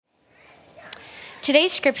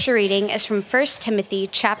Today's scripture reading is from 1 Timothy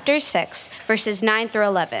chapter 6, verses 9 through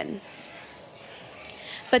 11.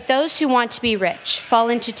 But those who want to be rich fall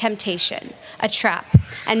into temptation, a trap,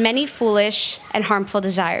 and many foolish and harmful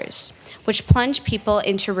desires, which plunge people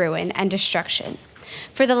into ruin and destruction.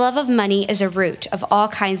 For the love of money is a root of all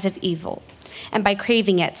kinds of evil, and by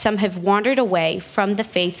craving it, some have wandered away from the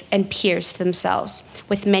faith and pierced themselves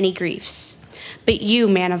with many griefs. But you,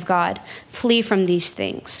 man of God, flee from these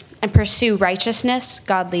things and pursue righteousness,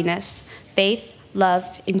 godliness, faith,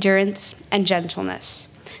 love, endurance, and gentleness.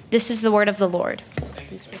 This is the word of the Lord.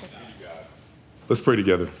 Let's pray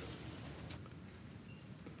together.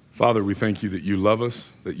 Father, we thank you that you love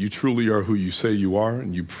us, that you truly are who you say you are,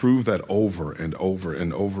 and you prove that over and over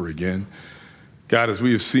and over again. God, as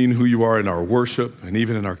we have seen who you are in our worship and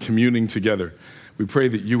even in our communing together, we pray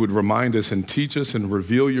that you would remind us and teach us and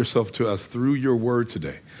reveal yourself to us through your word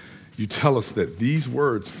today. You tell us that these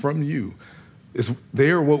words from you,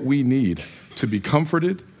 they are what we need to be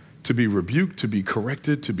comforted, to be rebuked, to be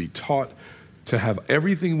corrected, to be taught, to have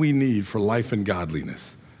everything we need for life and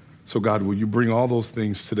godliness. So God, will you bring all those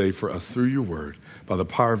things today for us through your word by the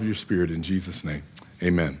power of your Spirit in Jesus' name,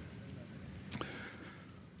 amen.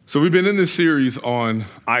 So we've been in this series on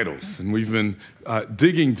idols, and we've been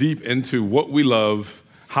digging deep into what we love,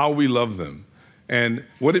 how we love them, and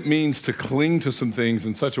what it means to cling to some things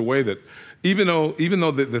in such a way that even though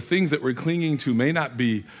the things that we're clinging to may not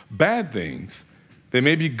be bad things, they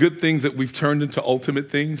may be good things that we've turned into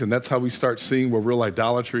ultimate things, and that's how we start seeing where real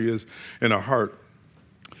idolatry is in our heart.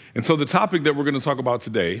 And so the topic that we're going to talk about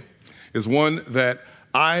today is one that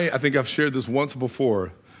I think I've shared this once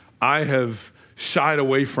before. I have shied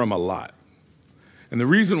away from a lot. And the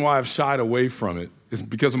reason why I've shied away from it is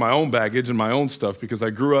because of my own baggage and my own stuff, because I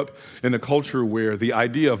grew up in a culture where the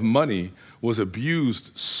idea of money was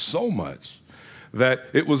abused so much that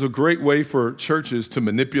it was a great way for churches to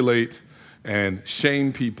manipulate and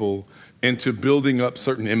shame people into building up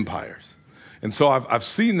certain empires. And so I've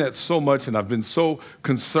seen that so much, and I've been so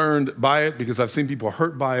concerned by it because I've seen people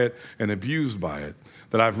hurt by it and abused by it,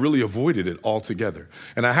 that I've really avoided it altogether.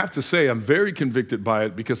 And I have to say, I'm very convicted by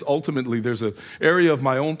it because ultimately there's an area of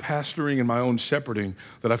my own pastoring and my own shepherding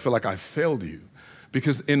that I feel like I failed you.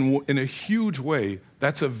 Because in a huge way,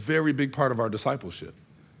 that's a very big part of our discipleship.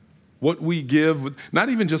 What we give, not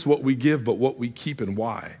even just what we give, but what we keep and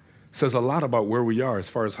why, says a lot about where we are as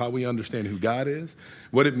far as how we understand who God is,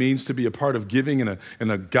 what it means to be a part of giving in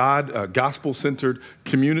a gospel-centered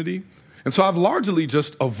community. And so I've largely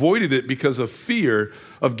just avoided it because of fear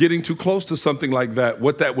of getting too close to something like that,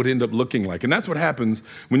 what that would end up looking like. And that's what happens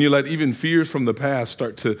when you let even fears from the past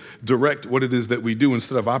start to direct what it is that we do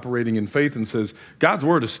instead of operating in faith and says, God's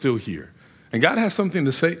word is still here. And God has something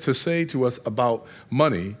to say to us about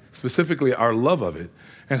money, specifically our love of it,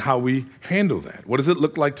 and how we handle that. What does it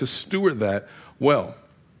look like to steward that well?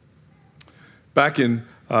 Back in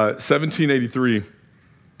 1783,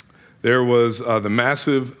 there was the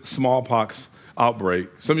massive smallpox outbreak.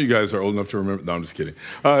 Some of you guys are old enough to remember. No, I'm just kidding.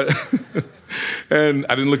 And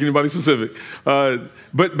I didn't look at anybody specific. But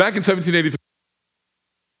back in 1783,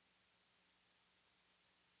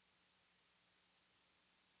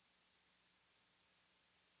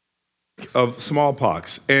 of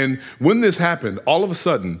smallpox. And when this happened, all of a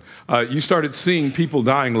sudden, you started seeing people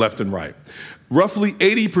dying left and right. Roughly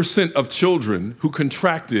 80% of children who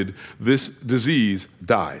contracted this disease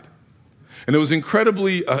died. And it was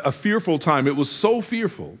incredibly a fearful time. It was so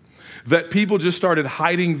fearful that people just started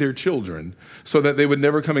hiding their children so that they would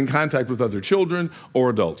never come in contact with other children or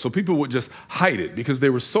adults. So people would just hide it because they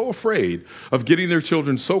were so afraid of getting their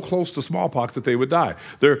children so close to smallpox that they would die.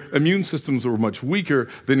 Their immune systems were much weaker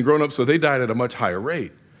than grown-ups, so they died at a much higher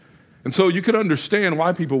rate. And so you could understand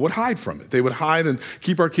why people would hide from it. They would hide and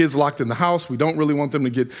keep our kids locked in the house. We don't really want them to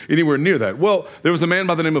get anywhere near that. Well, there was a man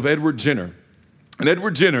by the name of Edward Jenner. And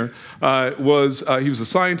Edward Jenner was a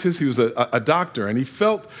scientist, he was a doctor, and he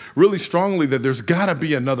felt really strongly that there's gotta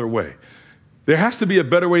be another way. There has to be a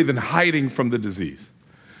better way than hiding from the disease.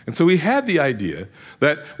 And so he had the idea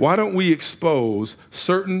that why don't we expose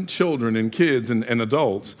certain children and kids and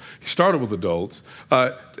adults, he started with adults,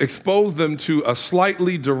 expose them to a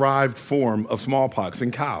slightly derived form of smallpox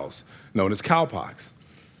in cows, known as cowpox.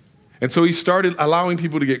 And so he started allowing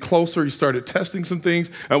people to get closer. He started testing some things.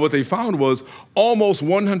 And what they found was almost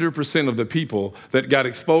 100% of the people that got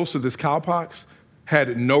exposed to this cowpox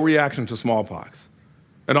had no reaction to smallpox.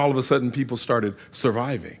 And all of a sudden, people started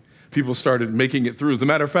surviving. People started making it through. As a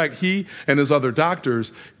matter of fact, he and his other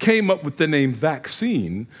doctors came up with the name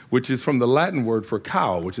vaccine, which is from the Latin word for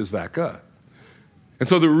cow, which is vacca. And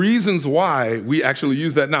so the reasons why we actually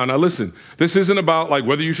use that now. Now listen, this isn't about like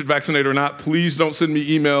whether you should vaccinate or not. Please don't send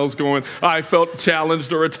me emails going, I felt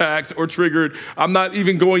challenged or attacked or triggered. I'm not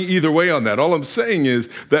even going either way on that. All I'm saying is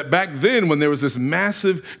that back then when there was this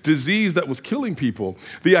massive disease that was killing people,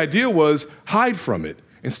 the idea was hide from it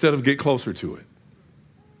instead of get closer to it.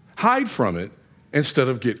 Hide from it instead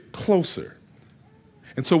of get closer.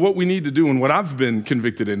 And so what we need to do, and what I've been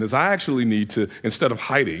convicted in, is I actually need to, instead of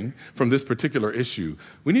hiding from this particular issue,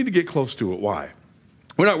 we need to get close to it. Why?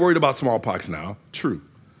 We're not worried about smallpox now, true.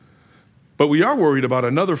 But we are worried about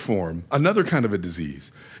another form, another kind of a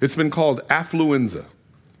disease. It's been called affluenza.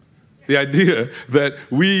 The idea that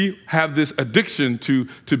we have this addiction to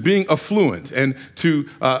being affluent and to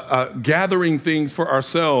gathering things for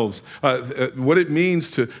ourselves, what it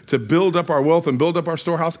means to build up our wealth and build up our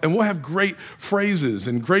storehouse. And we'll have great phrases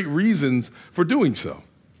and great reasons for doing so.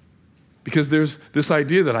 Because there's this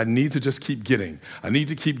idea that I need to just keep getting. I need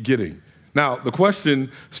to keep getting. Now, the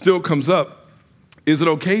question still comes up, is it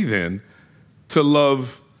okay then to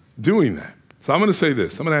love doing that? So I'm going to say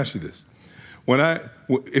this. I'm going to ask you this.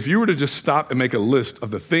 If you were to just stop and make a list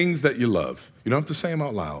of the things that you love, you don't have to say them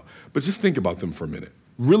out loud, but just think about them for a minute.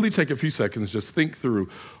 Really take a few seconds, just think through,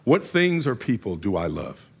 what things or people do I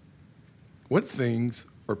love? What things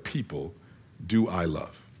or people do I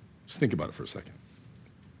love? Just think about it for a second.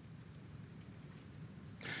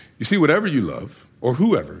 You see, whatever you love, or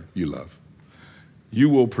whoever you love, you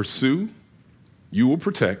will pursue, you will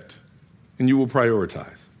protect, and you will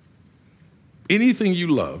prioritize. Anything you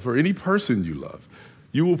love, or any person you love,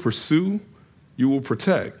 you will pursue, you will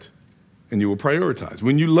protect, and you will prioritize.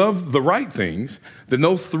 When you love the right things, then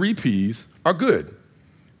those 3 Ps are good.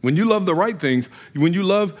 When you love the right things, when you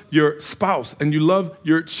love your spouse and you love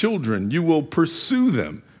your children, you will pursue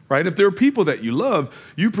them, right? If there are people that you love,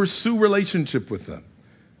 you pursue relationship with them.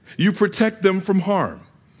 You protect them from harm.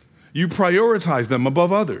 You prioritize them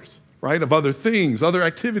above others, right? Of other things, other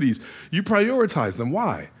activities. You prioritize them.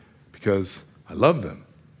 Why? Because I love them.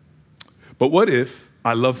 But what if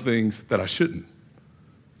I love things that I shouldn't?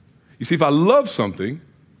 You see, if I love something,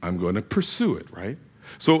 I'm going to pursue it, right?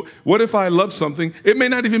 So what if I love something? It may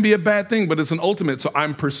not even be a bad thing, but it's an ultimate, so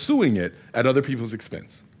I'm pursuing it at other people's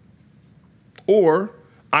expense. Or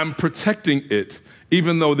I'm protecting it,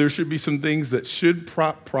 even though there should be some things that should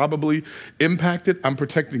probably impact it. I'm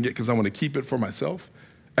protecting it because I want to keep it for myself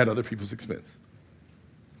at other people's expense.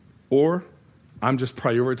 Or I'm just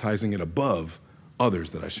prioritizing it above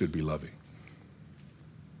others that I should be loving.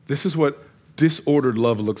 This is what disordered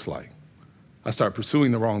love looks like. I start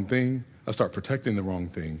pursuing the wrong thing. I start protecting the wrong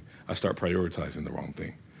thing. I start prioritizing the wrong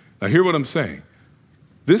thing. Now, hear what I'm saying.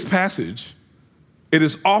 This passage, it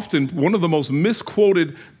is often one of the most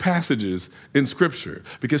misquoted passages in Scripture,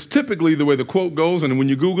 because typically the way the quote goes, and when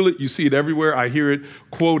you Google it, you see it everywhere. I hear it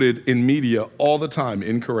quoted in media all the time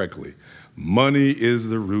incorrectly. Money is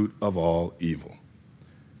the root of all evil.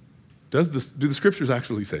 Do the Scriptures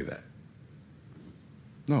actually say that?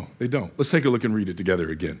 No, they don't. Let's take a look and read it together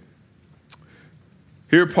again.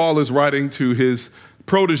 Here Paul is writing to his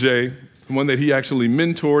protege, one that he actually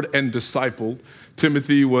mentored and discipled.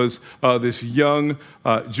 Timothy was this young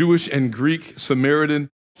Jewish and Greek Samaritan.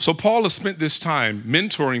 So Paul has spent this time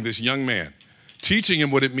mentoring this young man, teaching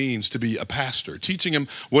him what it means to be a pastor, teaching him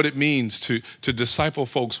what it means to disciple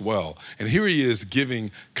folks well. And here he is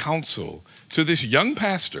giving counsel to this young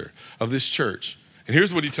pastor of this church. And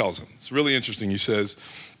here's what he tells him. It's really interesting. He says,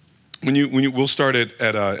 we'll start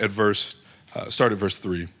at verse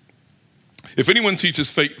 3. If anyone teaches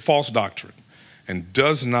false doctrine and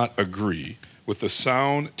does not agree with the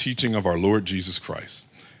sound teaching of our Lord Jesus Christ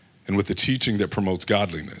and with the teaching that promotes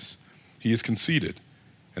godliness, he is conceited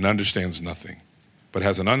and understands nothing, but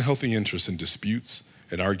has an unhealthy interest in disputes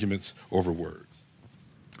and arguments over words.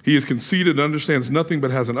 He is conceited and understands nothing, but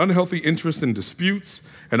has an unhealthy interest in disputes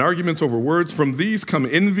and arguments over words. From these come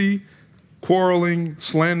envy, quarreling,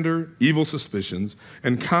 slander, evil suspicions,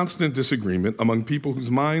 and constant disagreement among people whose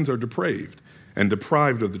minds are depraved and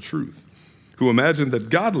deprived of the truth, who imagine that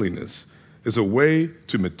godliness is a way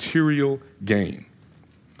to material gain.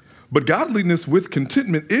 But godliness with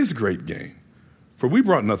contentment is great gain, for we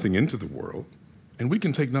brought nothing into the world, and we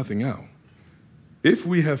can take nothing out. If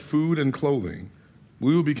we have food and clothing,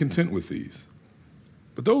 we will be content with these.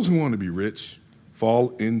 But those who want to be rich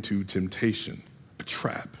fall into temptation, a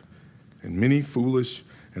trap, and many foolish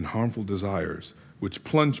and harmful desires, which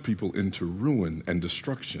plunge people into ruin and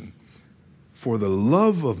destruction. For the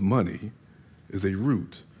love of money is a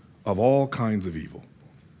root of all kinds of evil,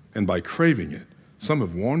 and by craving it, some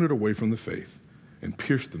have wandered away from the faith and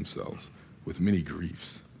pierced themselves with many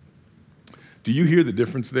griefs. Do you hear the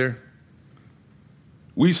difference there?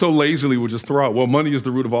 We so lazily will just throw out, well, money is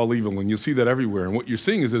the root of all evil, and you'll see that everywhere. And what you're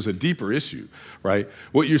seeing is there's a deeper issue, right?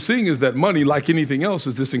 What you're seeing is that money, like anything else,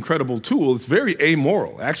 is this incredible tool. It's very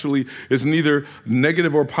amoral. Actually, it's neither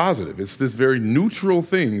negative or positive. It's this very neutral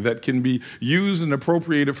thing that can be used and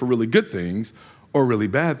appropriated for really good things or really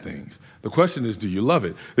bad things. The question is, do you love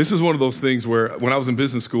it? This is one of those things where when I was in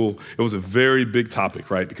business school, it was a very big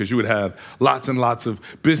topic, right? Because you would have lots and lots of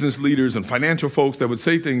business leaders and financial folks that would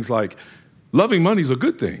say things like, loving money is a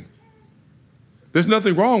good thing. There's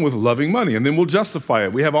nothing wrong with loving money. And then we'll justify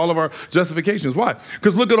it. We have all of our justifications. Why?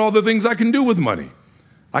 Because look at all the things I can do with money.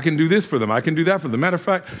 I can do this for them. I can do that for them. Matter of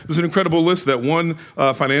fact, there's an incredible list that one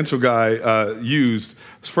financial guy used.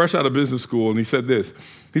 It's fresh out of business school, and he said this.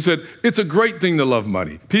 He said, it's a great thing to love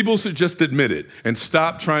money. People should just admit it and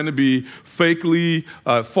stop trying to be fakely,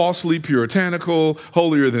 falsely puritanical,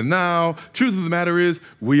 holier than thou. Truth of the matter is,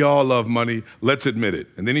 we all love money. Let's admit it.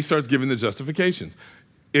 And then he starts giving the justifications.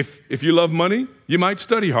 If you love money, you might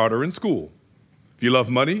study harder in school. If you love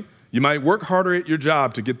money, you might work harder at your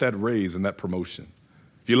job to get that raise and that promotion.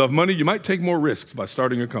 If you love money, you might take more risks by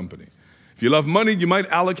starting a company. If you love money, you might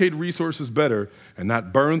allocate resources better and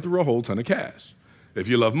not burn through a whole ton of cash. If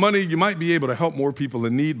you love money, you might be able to help more people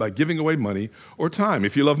in need by giving away money or time.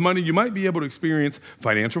 If you love money, you might be able to experience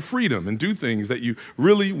financial freedom and do things that you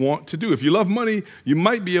really want to do. If you love money, you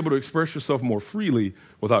might be able to express yourself more freely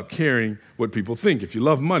without caring what people think. If you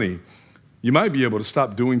love money, you might be able to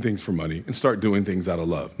stop doing things for money and start doing things out of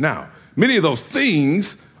love. Now, many of those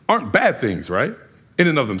things aren't bad things, right? In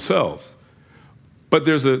and of themselves. But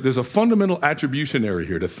there's a fundamental attribution error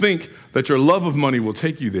here. To think that your love of money will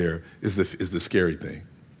take you there is the scary thing.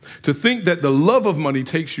 To think that the love of money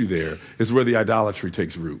takes you there is where the idolatry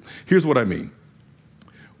takes root. Here's what I mean.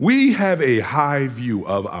 We have a high view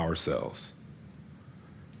of ourselves.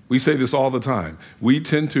 We say this all the time. We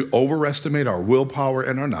tend to overestimate our willpower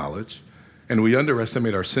and our knowledge, and we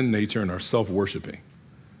underestimate our sin nature and our self-worshiping.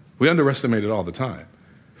 We underestimate it all the time.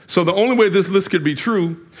 So the only way this list could be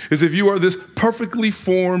true is if you are this perfectly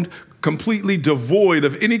formed, completely devoid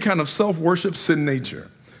of any kind of self-worship, sin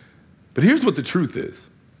nature. But here's what the truth is.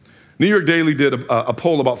 New York Daily did a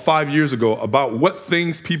poll about 5 years ago about what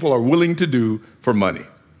things people are willing to do for money.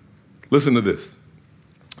 Listen to this.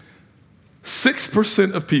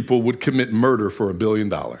 6% of people would commit murder for $1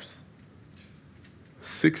 billion.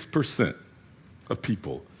 6% of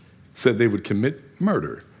people said they would commit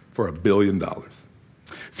murder for $1 billion.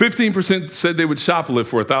 15% said they would shoplift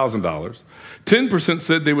for $1,000. 10%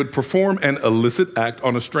 said they would perform an illicit act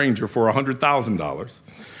on a stranger for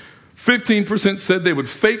 $100,000. 15% said they would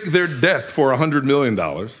fake their death for $100 million.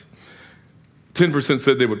 10%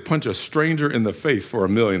 said they would punch a stranger in the face for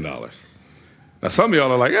 $1 million. Now, some of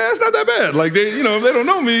y'all are like, it's not that bad. Like, if they don't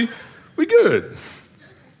know me, we good.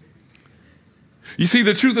 You see,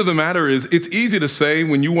 the truth of the matter is, it's easy to say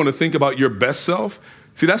when you want to think about your best self.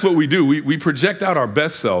 See, that's what we do. We project out our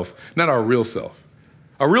best self, not our real self.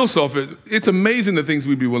 Our real self, it's amazing the things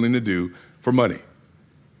we'd be willing to do for money.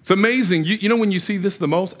 It's amazing. You know when you see this the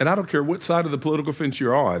most, and I don't care what side of the political fence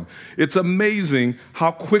you're on, it's amazing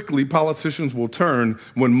how quickly politicians will turn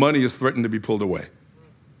when money is threatened to be pulled away.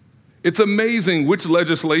 It's amazing which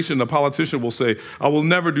legislation a politician will say, I will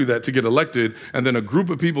never do that to get elected, and then a group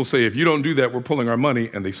of people say, if you don't do that, we're pulling our money,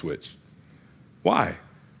 and they switch. Why?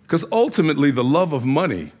 Because ultimately, the love of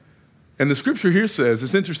money, and the scripture here says,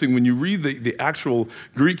 it's interesting, when you read the actual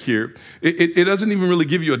Greek here, it doesn't even really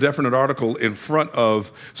give you a definite article in front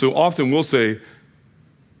of, so often we'll say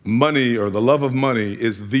money or the love of money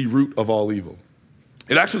is the root of all evil.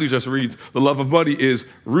 It actually just reads, the love of money is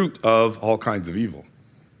root of all kinds of evil.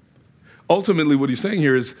 Ultimately, what he's saying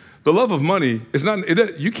here is the love of money is not,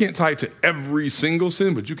 you can't tie it to every single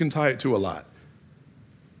sin, but you can tie it to a lot.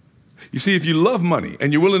 You see, if you love money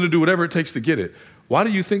and you're willing to do whatever it takes to get it, why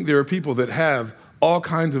do you think there are people that have all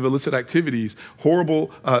kinds of illicit activities, horrible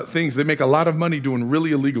things? They make a lot of money doing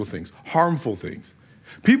really illegal things, harmful things.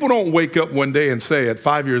 People don't wake up one day and say at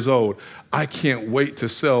 5 years old, I can't wait to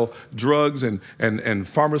sell drugs and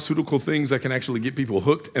pharmaceutical things that can actually get people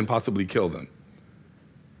hooked and possibly kill them.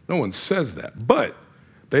 No one says that, but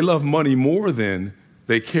they love money more than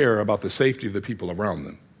they care about the safety of the people around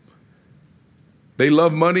them. They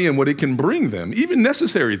love money and what it can bring them, even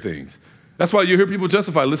necessary things. That's why you hear people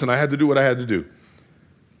justify, listen, I had to do what I had to do.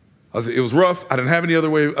 It was rough. I didn't have any other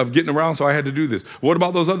way of getting around, so I had to do this. What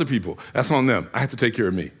about those other people? That's on them. I have to take care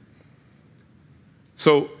of me.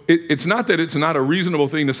 So it's not that it's not a reasonable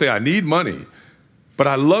thing to say, I need money, but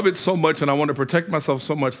I love it so much and I want to protect myself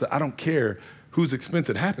so much that I don't care whose expense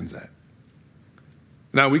it happens at.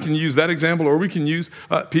 Now, we can use that example, or we can use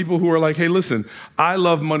people who are like, hey, listen, I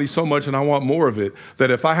love money so much and I want more of it,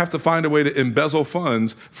 that if I have to find a way to embezzle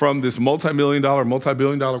funds from this multi-billion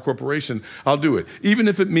dollar corporation, I'll do it. Even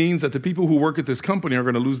if it means that the people who work at this company are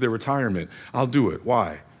going to lose their retirement, I'll do it.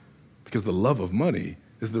 Why? Because the love of money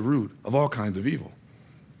is the root of all kinds of evil.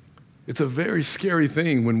 It's a very scary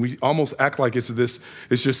thing when we almost act like it's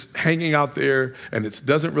just hanging out there and it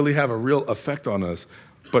doesn't really have a real effect on us.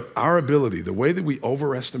 But our ability, the way that we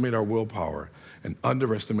overestimate our willpower and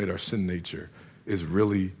underestimate our sin nature is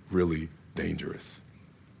really, really dangerous.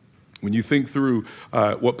 When you think through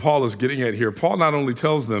what Paul is getting at here, Paul not only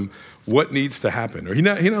tells them what needs to happen, or he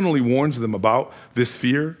not only warns them about this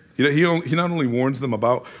fear, he not only warns them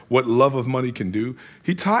about what love of money can do,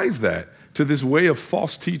 he ties that to this way of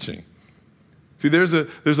false teaching. See, there's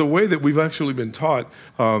a way that we've actually been taught,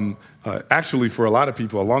 actually for a lot of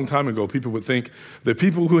people, a long time ago, people would think that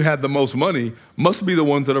people who had the most money must be the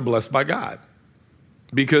ones that are blessed by God.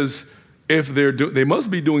 Because if they must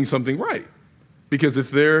be doing something right. Because if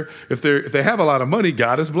they have a lot of money,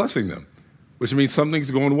 God is blessing them, which means something's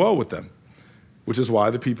going well with them, which is why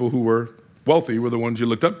the people who were wealthy were the ones you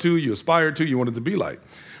looked up to, you aspired to, you wanted to be like.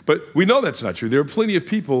 But we know that's not true. There are plenty of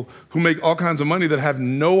people who make all kinds of money that have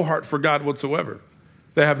no heart for God whatsoever.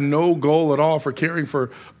 They have no goal at all for caring for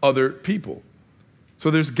other people. So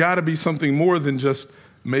there's got to be something more than just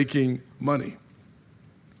making money.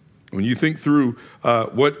 When you think through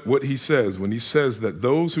what he says, when he says that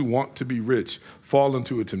those who want to be rich fall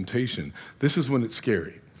into a temptation, this is when it's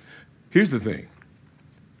scary. Here's the thing.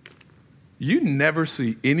 You never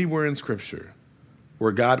see anywhere in Scripture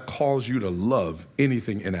where God calls you to love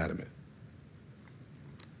anything inanimate.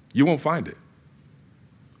 You won't find it.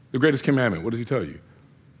 The greatest commandment, what does he tell you?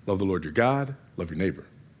 Love the Lord your God, love your neighbor.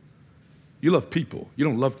 You love people, you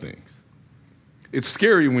don't love things. It's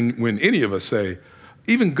scary when any of us say,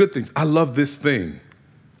 even good things, I love this thing.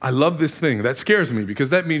 I love this thing. That scares me because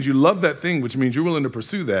that means you love that thing, which means you're willing to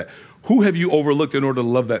pursue that. Who have you overlooked in order to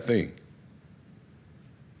love that thing?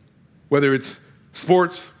 Whether it's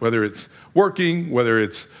sports, whether it's working, whether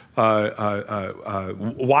it's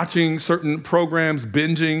watching certain programs,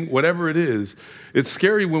 binging, whatever it is, it's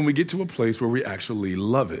scary when we get to a place where we actually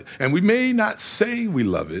love it. And we may not say we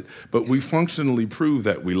love it, but we functionally prove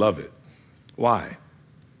that we love it. Why?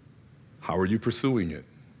 How are you pursuing it?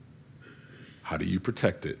 How do you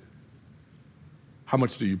protect it? How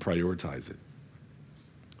much do you prioritize it?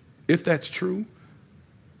 If that's true,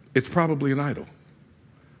 it's probably an idol.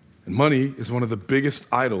 And money is one of the biggest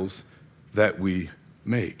idols that we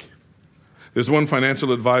make. There's one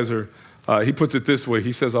financial advisor, he puts it this way.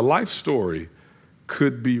 He says, a life story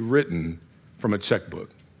could be written from a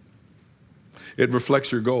checkbook. It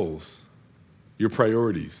reflects your goals, your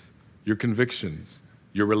priorities, your convictions,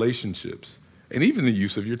 your relationships, and even the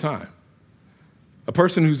use of your time. A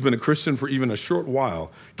person who's been a Christian for even a short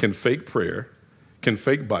while can fake prayer, can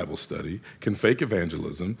fake Bible study, can fake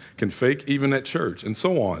evangelism, can fake even at church, and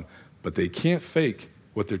so on, but they can't fake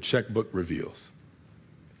what their checkbook reveals.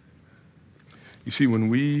 You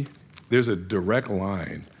see, there's a direct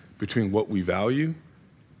line between what we value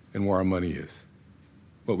and where our money is,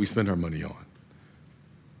 what we spend our money on.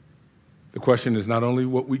 The question is not only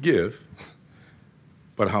what we give,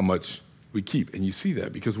 but how much we keep. And you see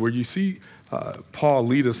that because where you see Paul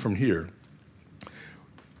lead us from here,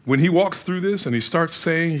 when he walks through this and he starts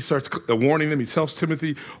warning them, he tells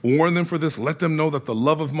Timothy, warn them for this, let them know that the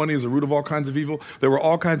love of money is the root of all kinds of evil. There were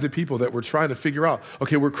all kinds of people that were trying to figure out,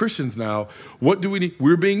 okay, we're Christians now. What do we need?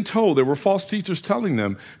 We're being told, there were false teachers telling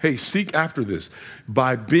them, hey, seek after this.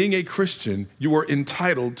 By being a Christian, you are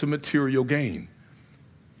entitled to material gain.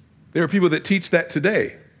 There are people that teach that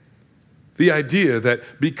today. The idea that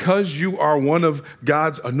because you are one of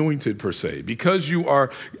God's anointed per se, because you are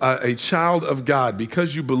a child of God,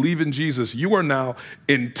 because you believe in Jesus, you are now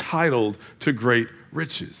entitled to great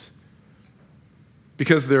riches.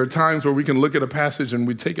 Because there are times where we can look at a passage and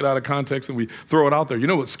we take it out of context and we throw it out there. You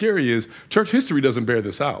know what's scary is church history doesn't bear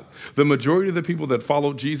this out. The majority of the people that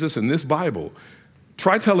followed Jesus in this Bible,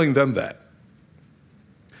 try telling them that.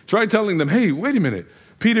 Try telling them, hey, wait a minute.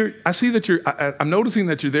 Peter, I see that I'm noticing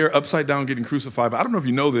that you're there upside down getting crucified, but I don't know if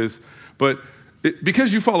you know this, but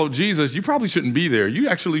because you follow Jesus, you probably shouldn't be there. You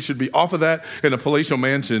actually should be off of that in a palatial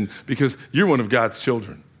mansion because you're one of God's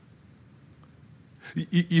children.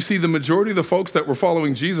 You see, the majority of the folks that were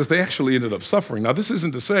following Jesus, they actually ended up suffering. Now, this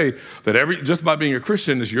isn't to say that just by being a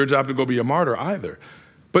Christian is your job to go be a martyr either.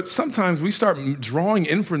 But sometimes we start drawing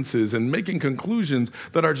inferences and making conclusions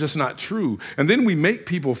that are just not true. And then we make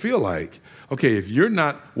people feel like, okay, if you're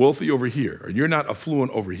not wealthy over here or you're not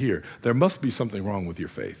affluent over here, there must be something wrong with your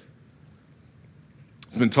faith.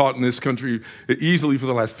 It's been taught in this country easily for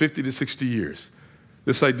the last 50 to 60 years.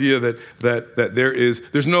 This idea that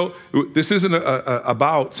this isn't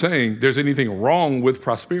about saying there's anything wrong with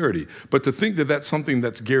prosperity, but to think that that's something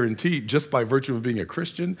that's guaranteed just by virtue of being a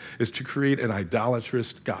Christian is to create an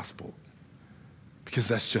idolatrous gospel, because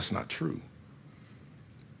that's just not true.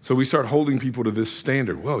 So we start holding people to this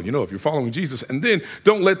standard. Well, if you're following Jesus, and then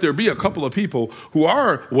don't let there be a couple of people who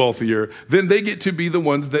are wealthier, then they get to be the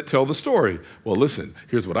ones that tell the story. Well, listen,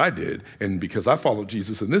 here's what I did, and because I followed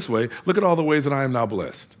Jesus in this way, look at all the ways that I am now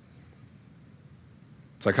blessed.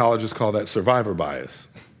 Psychologists call that survivor bias.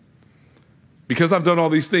 Because I've done all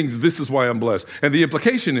these things, this is why I'm blessed. And the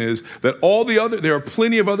implication is that there are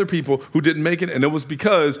plenty of other people who didn't make it, and it was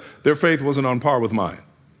because their faith wasn't on par with mine.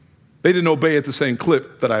 They didn't obey at the same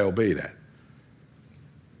clip that I obeyed at.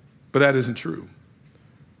 But that isn't true.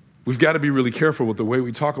 We've got to be really careful with the way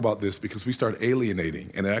we talk about this, because we start alienating,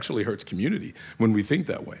 and it actually hurts community when we think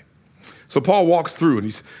that way. So Paul walks through,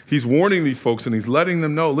 and he's warning these folks, and he's letting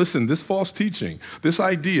them know, listen, this false teaching, this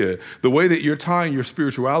idea, the way that you're tying your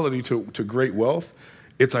spirituality to great wealth,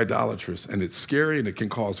 it's idolatrous, and it's scary, and it can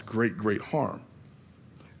cause great, great harm.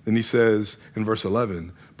 Then he says in verse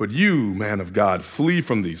 11, but you, man of God, flee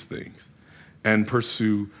from these things and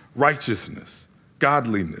pursue righteousness,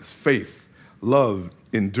 godliness, faith, love,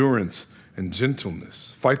 endurance, and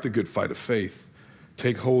gentleness. Fight the good fight of faith.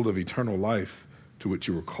 Take hold of eternal life, to which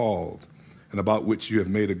you were called, and about which you have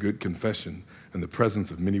made a good confession in the presence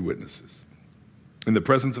of many witnesses. In the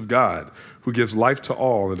presence of God, who gives life to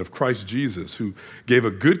all, and of Christ Jesus, who gave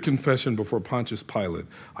a good confession before Pontius Pilate,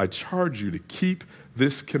 I charge you to keep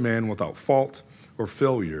this command without fault or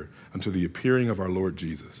failure until the appearing of our Lord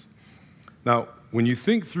Jesus. Now, when you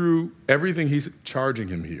think through everything he's charging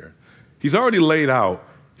him here, he's already laid out,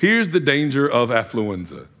 here's the danger of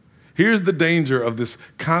affluenza. Here's the danger of this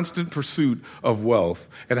constant pursuit of wealth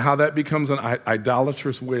and how that becomes an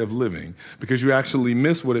idolatrous way of living, because you actually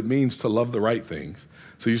miss what it means to love the right things.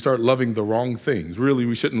 So you start loving the wrong things. Really,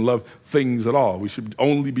 we shouldn't love things at all. We should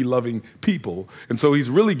only be loving people. And so he's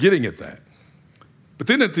really getting at that. But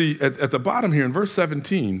then at the bottom here in verse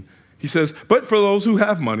 17, he says, but for those who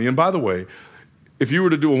have money, and by the way, if you were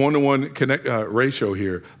to do a one-to-one ratio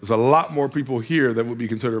here, there's a lot more people here that would be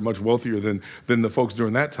considered much wealthier than the folks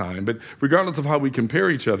during that time. But regardless of how we compare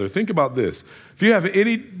each other, think about this. If you have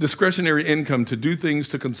any discretionary income to do things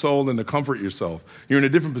to console and to comfort yourself, you're in a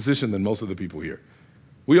different position than most of the people here.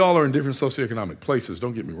 We all are in different socioeconomic places,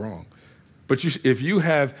 don't get me wrong. But if you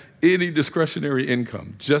have any discretionary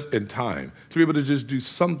income just in time to be able to just do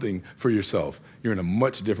something for yourself, you're in a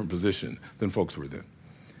much different position than folks were then.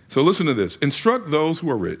 So listen to this. Instruct those who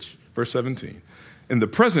are rich, verse 17, in the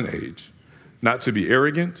present age, not to be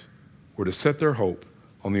arrogant or to set their hope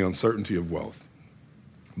on the uncertainty of wealth,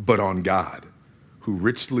 but on God, who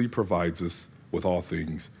richly provides us with all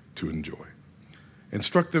things to enjoy.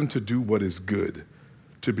 Instruct them to do what is good,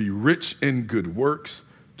 to be rich in good works,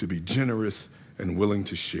 to be generous and willing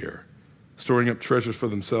to share, storing up treasures for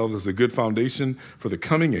themselves as a good foundation for the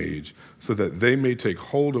coming age, so that they may take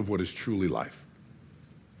hold of what is truly life.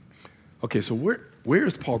 Okay, so where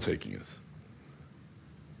is Paul taking us?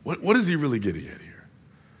 What is he really getting at here?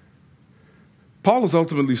 Paul is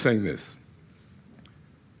ultimately saying this.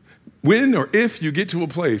 When or if you get to a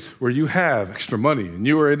place where you have extra money and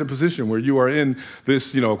you are in a position where you are in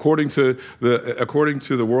this, according to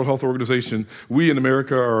the World Health Organization, we in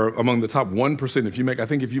America are among the top 1%. If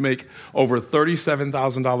you make over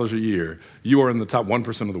 $37,000 a year, you are in the top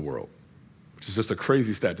 1% of the world, which is just a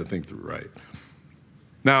crazy stat to think through, right?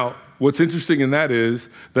 Now, what's interesting in that is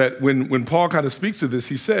that when Paul kind of speaks to this,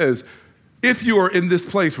 he says, if you are in this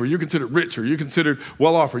place where you're considered rich or you're considered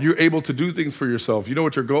well-off or you're able to do things for yourself, you know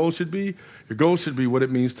what your goal should be? Your goal should be what it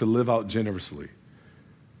means to live out generously.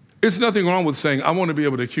 It's nothing wrong with saying, I want to be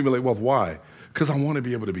able to accumulate wealth. Why? Because I want to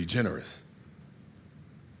be able to be generous.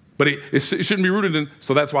 But it shouldn't be rooted in,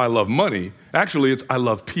 so that's why I love money. Actually, it's I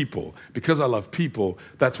love people. Because I love people,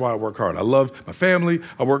 that's why I work hard. I love my family.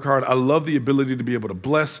 I work hard. I love the ability to be able to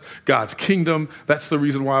bless God's kingdom. That's the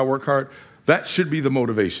reason why I work hard. That should be the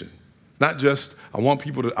motivation. Not just, I want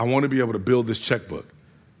to be able to build this checkbook.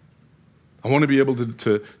 I want to be able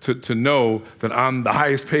to know that I'm the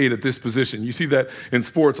highest paid at this position. You see that in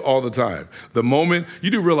sports all the time. The moment,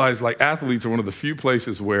 you do realize like athletes are one of the few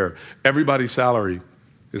places where everybody's salary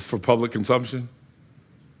is for public consumption.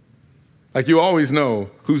 Like you always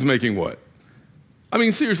know who's making what. I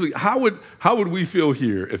mean, seriously, how would we feel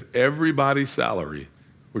here if everybody's salary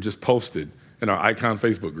were just posted in our Icon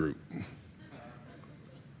Facebook group?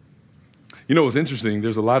 You know what's interesting?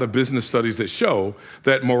 There's a lot of business studies that show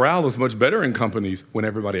that morale is much better in companies when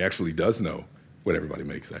everybody actually does know what everybody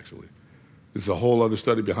makes, actually. There's a whole other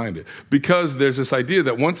study behind it. Because there's this idea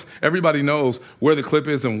that once everybody knows where the clip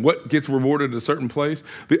is and what gets rewarded at a certain place,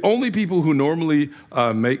 the only people who normally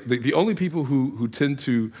the only people who tend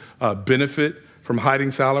to benefit from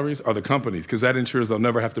hiding salaries are the companies, because that ensures they'll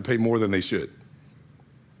never have to pay more than they should.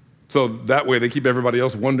 So that way they keep everybody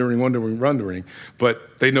else wondering,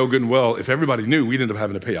 but they know good and well if everybody knew, we'd end up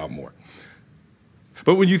having to pay out more.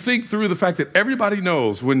 But when you think through the fact that everybody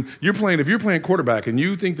knows if you're playing quarterback and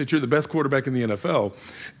you think that you're the best quarterback in the NFL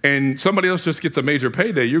and somebody else just gets a major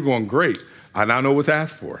payday, you're going, great, I now know what to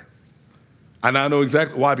ask for. I now know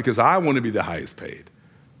exactly why, because I want to be the highest paid.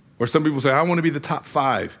 Or some people say, I want to be the top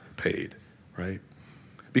 5 paid, right?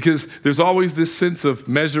 Because there's always this sense of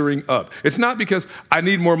measuring up. It's not because I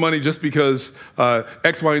need more money just because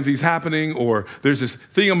X, Y, and Z is happening, or there's this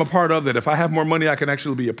thing I'm a part of that if I have more money, I can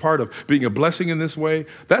actually be a part of being a blessing in this way.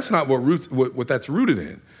 That's not what that's rooted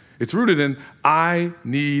in. It's rooted in, I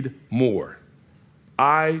need more.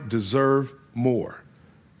 I deserve more.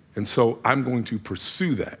 And so I'm going to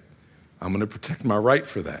pursue that. I'm going to protect my right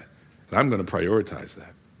for that. And I'm going to prioritize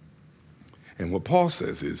that. And what Paul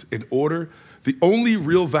says is, the only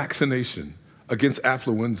real vaccination against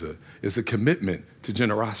affluenza is a commitment to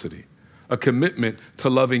generosity, a commitment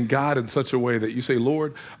to loving God in such a way that you say,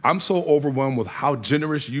 Lord, I'm so overwhelmed with how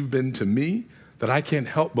generous you've been to me that I can't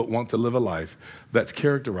help but want to live a life that's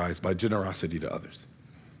characterized by generosity to others.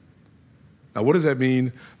 Now, what does that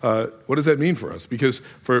mean? What does that mean for us? Because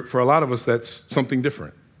for a lot of us, that's something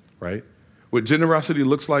different, right? What generosity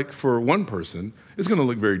looks like for one person is going to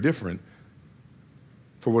look very different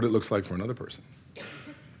for what it looks like for another person.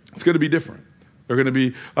 It's going to be different. They're going to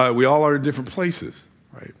be, we all are in different places,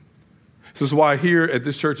 right? This is why here at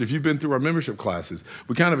this church, if you've been through our membership classes,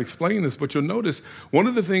 we kind of explain this, but you'll notice one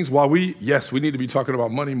of the things we need to be talking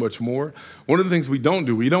about money much more. One of the things we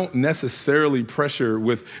don't necessarily pressure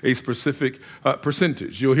with a specific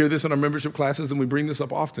percentage. You'll hear this in our membership classes, and we bring this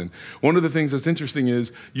up often. One of the things that's interesting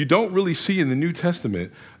is you don't really see in the New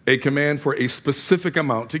Testament a command for a specific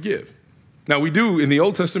amount to give. Now, we do, in the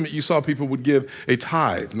Old Testament, you saw people would give a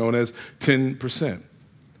tithe known as 10%.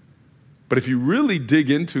 But if you really dig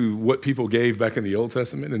into what people gave back in the Old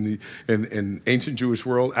Testament in the ancient Jewish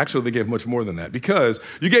world, actually they gave much more than that, because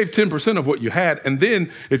you gave 10% of what you had, and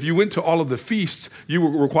then if you went to all of the feasts, you were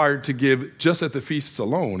required to give just at the feasts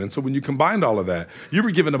alone. And so when you combined all of that, you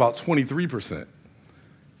were given about 23%.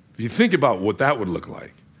 If you think about what that would look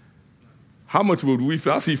like, how much would we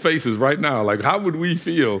feel? I see faces right now. Like, how would we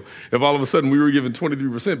feel if all of a sudden we were given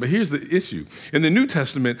 23%? But here's the issue. In the New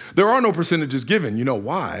Testament, there are no percentages given. You know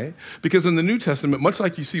why? Because in the New Testament, much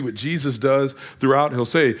like you see what Jesus does throughout, he'll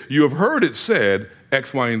say, you have heard it said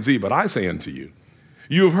X, Y, and Z, but I say unto you.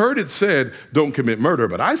 You have heard it said, don't commit murder,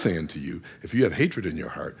 but I say unto you, if you have hatred in your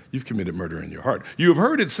heart, you've committed murder in your heart. You have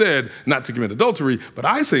heard it said not to commit adultery, but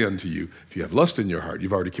I say unto you, if you have lust in your heart,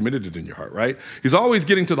 you've already committed it in your heart, right? He's always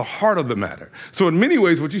getting to the heart of the matter. So in many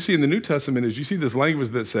ways, what you see in the New Testament is you see this language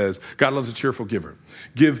that says, God loves a cheerful giver.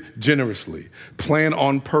 Give generously. Plan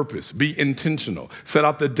on purpose. Be intentional. Set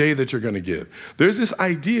out the day that you're going to give. There's this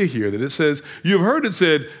idea here that it says, you've heard it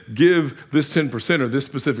said, give this 10% or this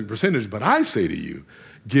specific percentage, but I say to you,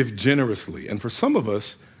 give generously. And for some of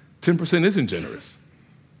us, 10% isn't generous.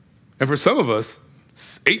 And for some of us,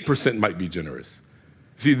 8% might be generous.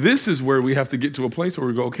 See, this is where we have to get to a place where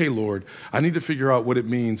we go, okay, Lord, I need to figure out what it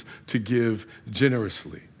means to give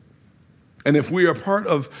generously. And if we are part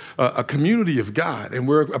of a community of God, and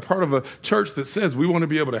we're a part of a church that says we want to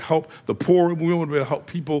be able to help the poor, we want to be able to help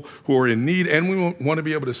people who are in need, and we want to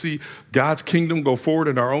be able to see God's kingdom go forward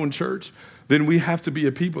in our own church, then we have to be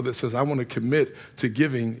a people that says, I want to commit to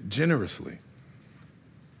giving generously.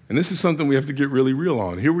 And this is something we have to get really real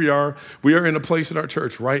on. Here we are in a place in our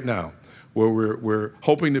church right now where we're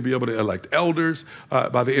hoping to be able to elect elders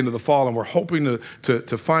by the end of the fall, and we're hoping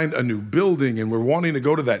to find a new building, and we're wanting to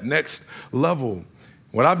go to that next level.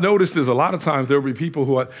 What I've noticed is a lot of times there will be people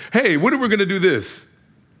who are, hey, when are we going to do this?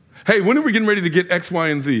 Hey, when are we getting ready to get X, Y,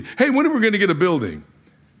 and Z? Hey, when are we going to get a building?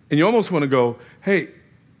 And you almost want to go, hey,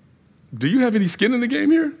 do you have any skin in the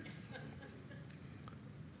game here?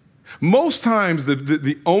 Most times,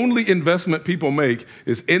 the only investment people make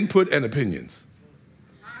is input and opinions.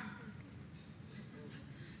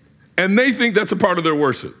 And they think that's a part of their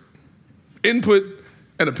worship. Input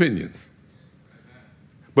and opinions.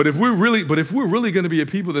 But if we're really going to be a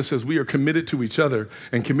people that says we are committed to each other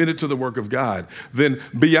and committed to the work of God, then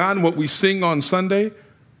beyond what we sing on Sunday,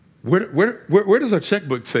 where does our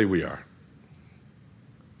checkbook say we are?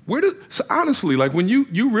 So honestly, like when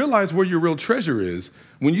you realize where your real treasure is,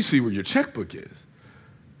 when you see where your checkbook is.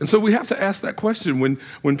 And so we have to ask that question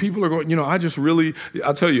when people are going,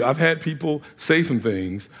 I'll tell you, I've had people say some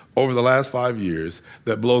things over the last 5 years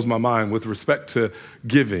that blows my mind with respect to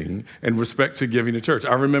giving and respect to giving to church.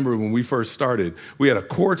 I remember when we first started, we had a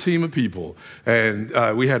core team of people,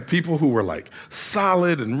 and we had people who were like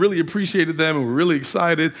solid and really appreciated them and were really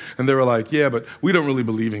excited. And they were like, yeah, but we don't really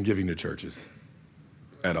believe in giving to churches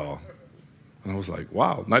at all. And I was like,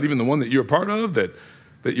 wow, not even the one that you're a part of, that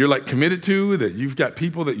you're like committed to, that you've got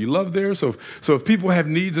people that you love there. So if people have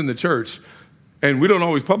needs in the church, and we don't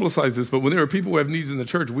always publicize this, but when there are people who have needs in the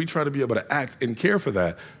church, we try to be able to act and care for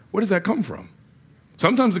that. Where does that come from?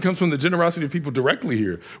 Sometimes it comes from the generosity of people directly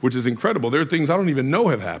here, which is incredible. There are things I don't even know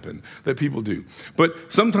have happened that people do. But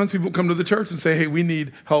sometimes people come to the church and say, hey, we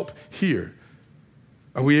need help here.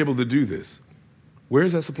 Are we able to do this? Where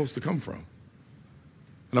is that supposed to come from?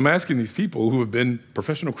 And I'm asking these people who have been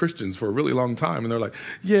professional Christians for a really long time, and they're like,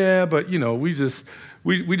 yeah, but we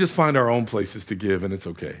just find our own places to give, and it's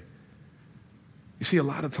okay. You see, a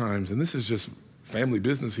lot of times, and this is just family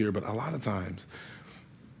business here, but a lot of times,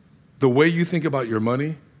 the way you think about your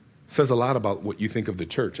money says a lot about what you think of the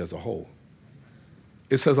church as a whole.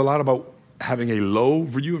 It says a lot about having a low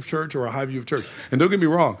view of church or a high view of church. And don't get me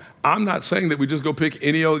wrong, I'm not saying that we just go pick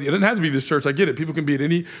any old, it doesn't have to be this church, I get it. People can be at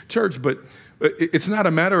any church, but it's not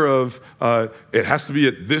a matter of it has to be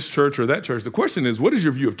at this church or that church. The question is, what is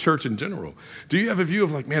your view of church in general? Do you have a view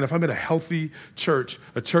of like, man, if I'm in a healthy church,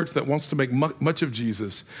 a church that wants to make much of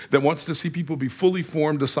Jesus, that wants to see people be fully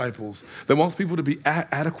formed disciples, that wants people to be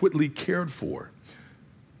adequately cared for,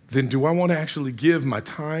 then do I want to actually give my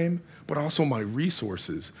time, but also my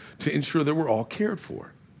resources to ensure that we're all cared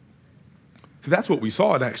for? So that's what we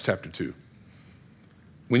saw in Acts chapter 2.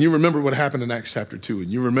 When you remember what happened in Acts chapter 2, and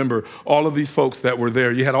you remember all of these folks that were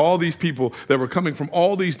there, you had all these people that were coming from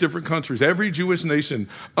all these different countries, every Jewish nation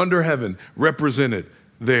under heaven represented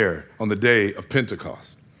there on the day of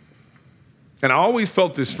Pentecost. And I always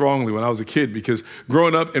felt this strongly when I was a kid, because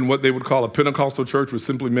growing up in what they would call a Pentecostal church, which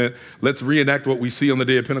simply meant let's reenact what we see on the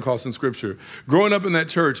day of Pentecost in Scripture. Growing up in that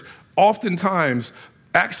church, oftentimes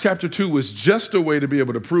Acts chapter 2 was just a way to be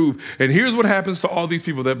able to prove, and here's what happens to all these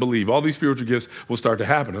people that believe. All these spiritual gifts will start to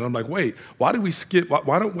happen. And I'm like, wait, why do we skip?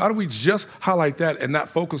 Why do we just highlight that and not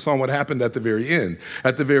focus on what happened at the very end?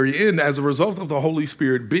 At the very end, as a result of the Holy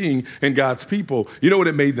Spirit being in God's people, you know what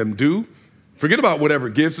it made them do? Forget about whatever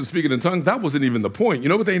gifts and speaking in tongues. That wasn't even the point. You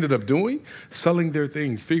know what they ended up doing? Selling their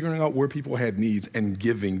things, figuring out where people had needs, and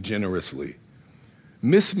giving generously.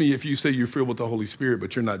 Miss me if you say you're filled with the Holy Spirit,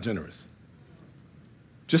 but you're not generous.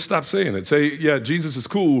 Just stop saying it. Say, yeah, Jesus is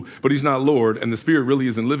cool, but he's not Lord, and the Spirit really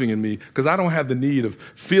isn't living in me because I don't have the need of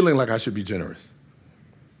feeling like I should be generous.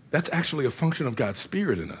 That's actually a function of God's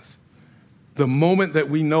Spirit in us. The moment that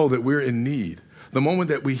we know that we're in need, the moment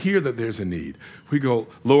that we hear that there's a need, we go,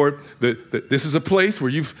 Lord, this is a place where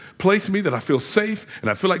you've placed me that I feel safe, and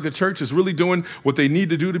I feel like the church is really doing what they need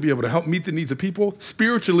to do to be able to help meet the needs of people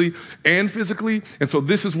spiritually and physically, and so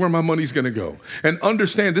this is where my money's going to go. And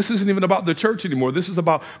understand, this isn't even about the church anymore. This is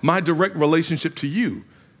about my direct relationship to you.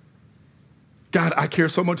 God, I care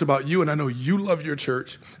so much about you, and I know you love your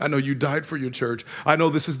church. I know you died for your church. I know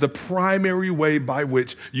this is the primary way by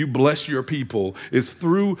which you bless your people is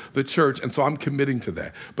through the church, and so I'm committing to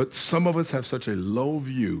that. But some of us have such a low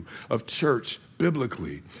view of church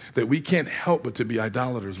biblically that we can't help but to be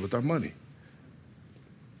idolaters with our money.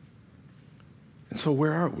 And so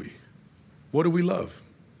where are we? What do we love?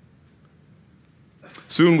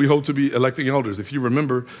 Soon we hope to be electing elders. If you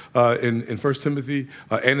remember in 1 Timothy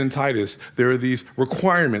and in Titus, there are these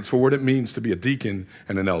requirements for what it means to be a deacon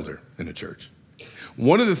and an elder in a church.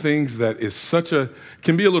 One of the things that is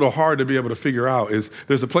can be a little hard to be able to figure out is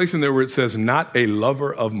there's a place in there where it says, not a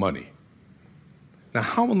lover of money. Now,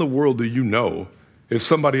 how in the world do you know if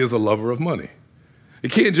somebody is a lover of money?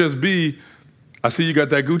 It can't just be, I see you got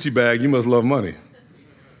that Gucci bag, you must love money.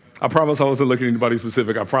 I promise I wasn't looking at anybody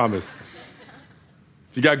specific, I promise.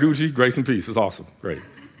 If you got Gucci, grace and peace. It's awesome. Great.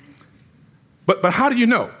 But how do you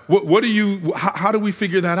know? How do we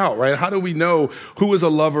figure that out, right? How do we know who is a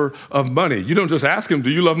lover of money? You don't just ask him, do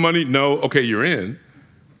you love money? No. Okay, you're in.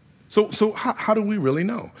 So how do we really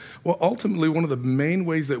know? Well, ultimately, one of the main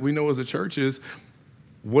ways that we know as a church is,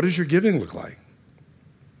 what does your giving look like?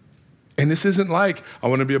 And this isn't like, I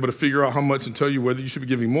want to be able to figure out how much and tell you whether you should be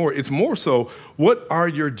giving more. It's more so, what are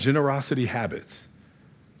your generosity habits?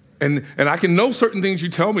 And I can know certain things you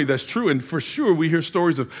tell me that's true, and for sure we hear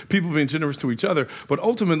stories of people being generous to each other, but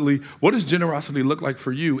ultimately, what does generosity look like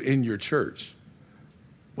for you in your church?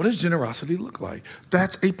 What does generosity look like?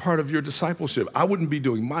 That's a part of your discipleship. I wouldn't be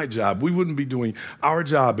doing my job. We wouldn't be doing our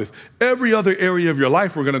job if every other area of your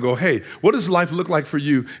life we're going to go, hey, what does life look like for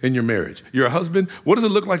you in your marriage? You're a husband. What does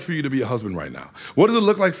it look like for you to be a husband right now? What does it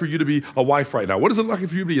look like for you to be a wife right now? What does it look like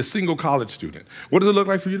for you to be a single college student? What does it look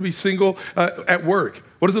like for you to be single at work?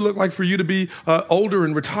 What does it look like for you to be older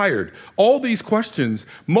and retired? All these questions,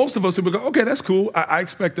 most of us would go, okay, that's cool. I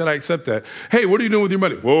expect that. I accept that. Hey, what are you doing with your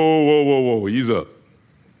money? Whoa, ease up.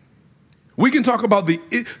 We can talk about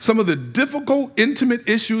some of the difficult, intimate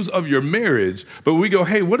issues of your marriage, but we go,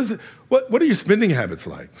 hey, what are your spending habits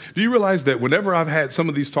like? Do you realize that whenever I've had some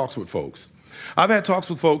of these talks with folks, I've had talks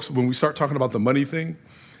with folks when we start talking about the money thing,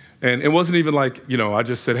 and it wasn't even like, I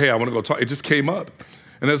just said, hey, I want to go talk. It just came up.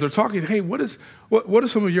 And as they're talking, hey, what do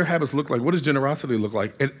some of your habits look like? What does generosity look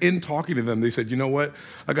like? And in talking to them, they said, you know what?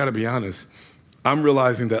 I got to be honest. I'm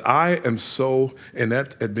realizing that I am so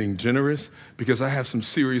inept at being generous because I have some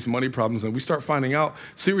serious money problems, and we start finding out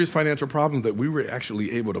serious financial problems that we were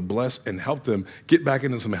actually able to bless and help them get back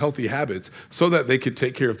into some healthy habits so that they could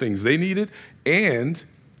take care of things they needed and,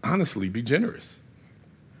 honestly, be generous.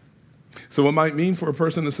 So it might mean for a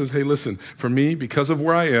person that says, hey, listen, for me, because of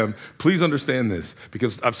where I am, please understand this,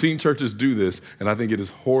 because I've seen churches do this, and I think it is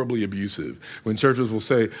horribly abusive. When churches will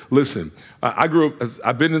say, listen,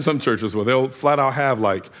 I've been in some churches where they'll flat out have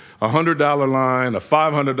like a $100 line, a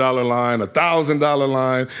 $500 line, a $1,000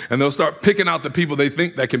 line, and they'll start picking out the people they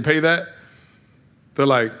think that can pay that. They're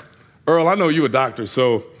like, Earl, I know you're a doctor,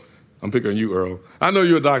 so I'm picking on you, Earl. I know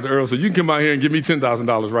you're a doctor, Earl, so you can come out here and give me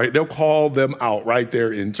 $10,000, right? They'll call them out right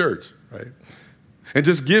there in church, right? And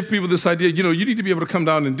just give people this idea, you need to be able to come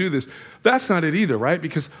down and do this. That's not it either, right?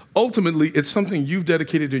 Because ultimately, it's something you've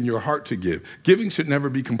dedicated in your heart to give. Giving should never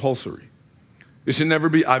be compulsory. It should never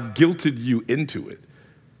be, I've guilted you into it.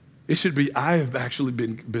 It should be, I have actually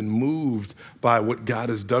been moved by what God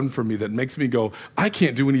has done for me that makes me go, I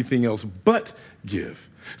can't do anything else but give.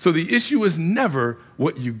 So the issue is never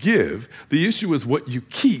what you give. The issue is what you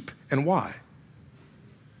keep and why.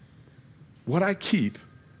 What I keep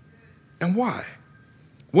and why.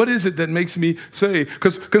 What is it that makes me say,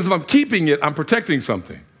 because if I'm keeping it, I'm protecting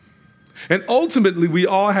something. And ultimately, we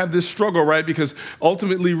all have this struggle, right? Because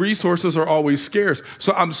ultimately, resources are always scarce.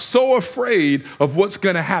 So I'm so afraid of what's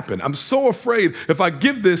going to happen. I'm so afraid if I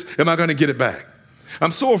give this, am I going to get it back?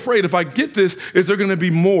 I'm so afraid if I get this, is there going to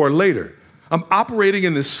be more later? I'm operating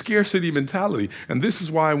in this scarcity mentality. And this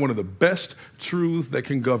is why one of the best truths that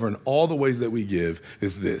can govern all the ways that we give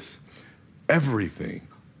is this. Everything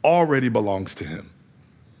already belongs to him.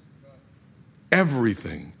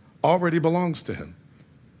 Everything already belongs to him.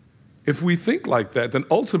 If we think like that, then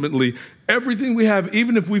ultimately everything we have,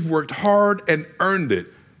 even if we've worked hard and earned it,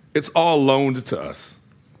 it's all loaned to us.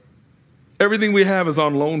 Everything we have is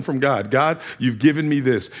on loan from God. God, you've given me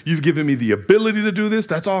this. You've given me the ability to do this.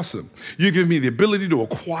 That's awesome. You've given me the ability to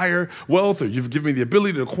acquire wealth, or you've given me the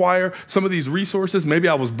ability to acquire some of these resources. Maybe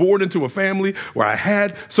I was born into a family where I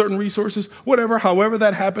had certain resources. Whatever, however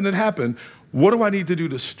that happened, it happened. What do I need to do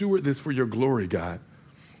to steward this for your glory, God?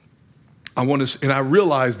 And I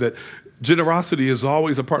realize that generosity is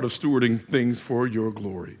always a part of stewarding things for your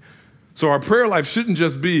glory. So our prayer life shouldn't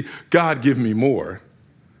just be, God, give me more.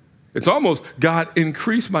 It's almost, God,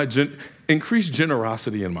 increase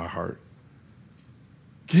generosity in my heart.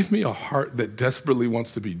 Give me a heart that desperately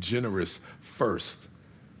wants to be generous first.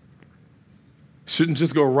 Shouldn't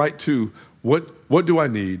just go right to, what do I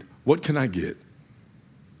need? What can I get?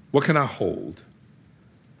 What can I hold?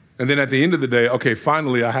 And then at the end of the day, okay,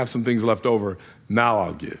 finally I have some things left over. Now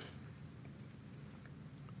I'll give.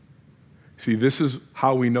 See, this is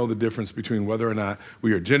how we know the difference between whether or not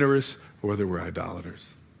we are generous or whether we're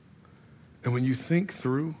idolaters. And when you think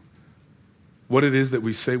through what it is that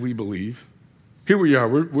we say we believe, here we are,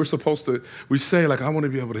 we're supposed to, we say like, I want to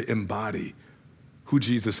be able to embody who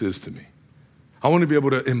Jesus is to me. I want to be able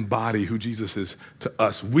to embody who Jesus is to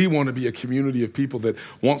us. We want to be a community of people that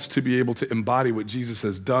wants to be able to embody what Jesus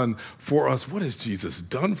has done for us. What has Jesus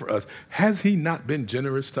done for us? Has he not been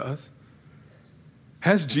generous to us?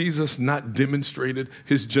 Has Jesus not demonstrated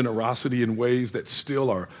his generosity in ways that still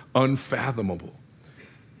are unfathomable?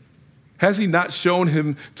 Has he not shown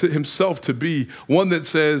himself to be one that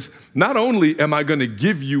says, not only am I going to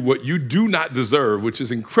give you what you do not deserve, which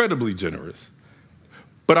is incredibly generous,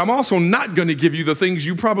 but I'm also not going to give you the things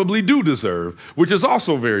you probably do deserve, which is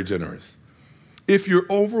also very generous. If you're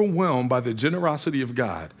overwhelmed by the generosity of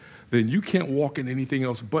God, then you can't walk in anything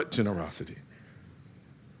else but generosity.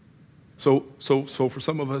 So for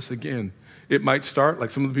some of us, again, it might start,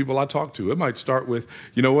 like some of the people I talk to, it might start with,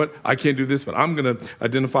 you know what, I can't do this, but I'm going to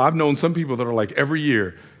identify. I've known some people that are like every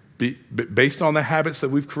year, based on the habits that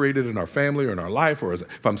we've created in our family or in our life, or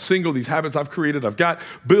if I'm single, these habits I've created, I've got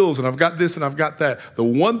bills and I've got this and I've got that. The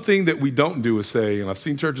one thing that we don't do is say, and I've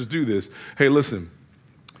seen churches do this, hey, listen,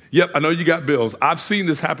 yep, I know you got bills. I've seen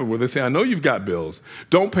this happen where they say, I know you've got bills.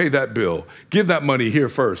 Don't pay that bill. Give that money here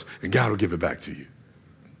first, and God will give it back to you.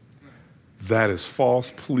 That is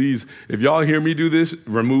false. Please, if y'all hear me do this,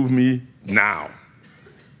 remove me now.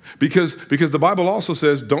 Because the Bible also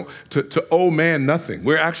says to owe man nothing.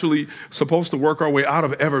 We're actually supposed to work our way out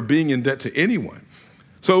of ever being in debt to anyone.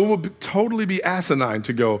 So it would totally be asinine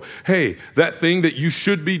to go, hey, that thing that you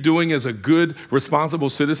should be doing as a good,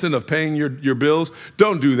 responsible citizen of paying your bills,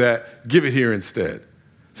 don't do that. Give it here instead.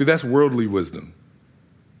 See, that's worldly wisdom.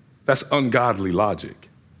 That's ungodly logic.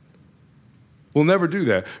 We'll never do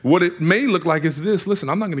that. What it may look like is this. Listen,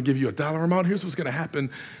 I'm not going to give you a dollar amount. Here's what's going to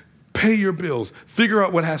happen. Pay your bills. Figure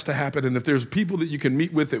out what has to happen. And if there's people that you can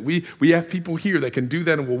meet with, that we have people here that can do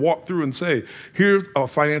that, and we'll walk through and say, here's a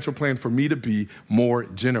financial plan for me to be more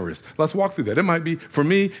generous. Let's walk through that. It might be, for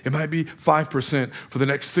me, it might be 5% for the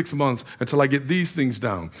next 6 months until I get these things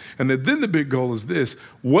down. And then the big goal is this.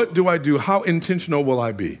 What do I do? How intentional will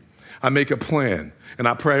I be? I make a plan, and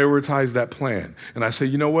I prioritize that plan. And I say,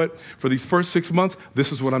 you know what? For these first 6 months,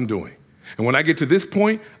 this is what I'm doing. And when I get to this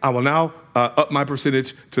point, I will now up my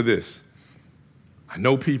percentage to this. I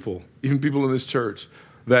know people, even people in this church,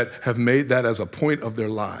 that have made that as a point of their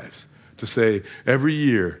lives to say, every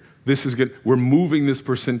year, we're moving this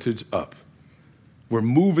percentage up. We're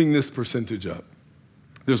moving this percentage up.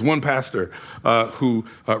 There's one pastor who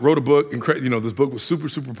wrote a book, and this book was super,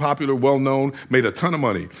 super popular, well-known, made a ton of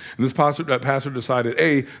money. And that pastor decided,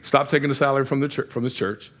 A, stop taking the salary from this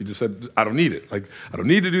church. He just said, I don't need it. I don't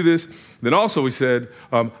need to do this. Then also he said,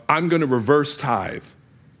 I'm going to reverse tithe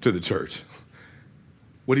to the church.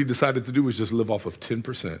 What he decided to do was just live off of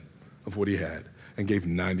 10% of what he had and gave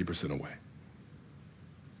 90% away.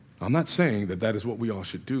 I'm not saying that is what we all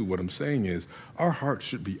should do. What I'm saying is our hearts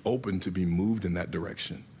should be open to be moved in that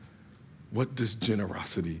direction. What does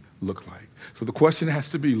generosity look like? So the question has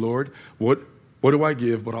to be, Lord, what do I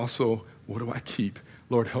give, but also what do I keep?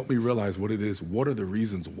 Lord, help me realize what it is. What are the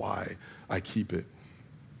reasons why I keep it?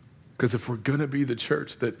 Because if we're going to be the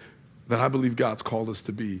church that I believe God's called us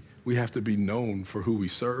to be, we have to be known for who we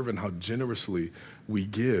serve and how generously we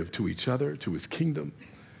give to each other, to his kingdom.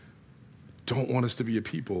 Don't want us to be a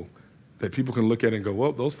people that people can look at and go,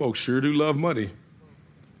 well, those folks sure do love money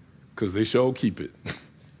because they sure keep it.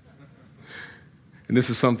 And this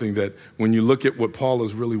is something that when you look at what Paul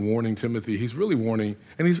is really warning Timothy, he's really warning,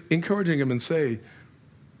 and he's encouraging him and say,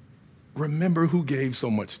 remember who gave so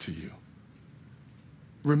much to you.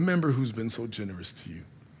 Remember who's been so generous to you.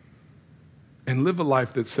 And live a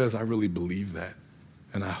life that says, I really believe that,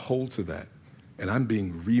 and I hold to that, and I'm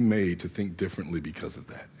being remade to think differently because of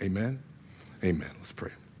that. Amen? Amen. Let's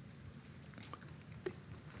pray.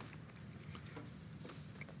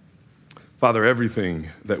 Father, everything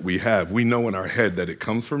that we have, we know in our head that it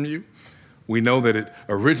comes from you. We know that it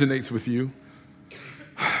originates with you.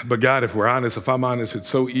 But God, if I'm honest, it's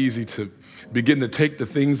so easy to begin to take the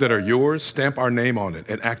things that are yours, stamp our name on it,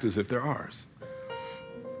 and act as if they're ours.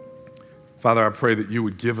 Father, I pray that you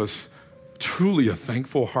would give us truly a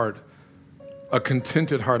thankful heart, a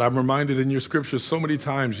contented heart. I'm reminded in your scriptures so many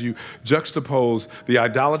times you juxtapose the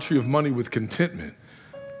idolatry of money with contentment.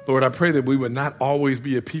 Lord, I pray that we would not always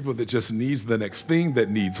be a people that just needs the next thing, that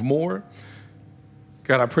needs more.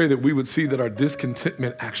 God, I pray that we would see that our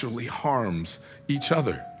discontentment actually harms each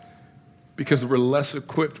other because we're less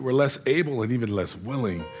equipped, we're less able, and even less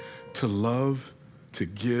willing to love, to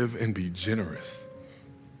give, and be generous.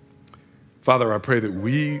 Father, I pray that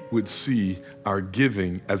we would see our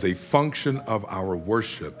giving as a function of our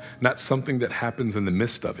worship, not something that happens in the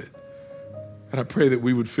midst of it. And I pray that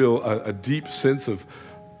we would feel a deep sense of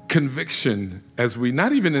conviction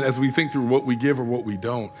not even as we think through what we give or what we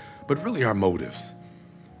don't, but really our motives.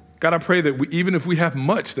 God, I pray that even if we have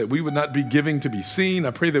much, that we would not be giving to be seen.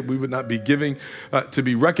 I pray that we would not be giving to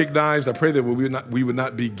be recognized. I pray that we would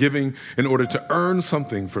not be giving in order to earn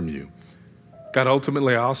something from you. God,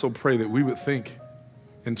 ultimately, I also pray that we would think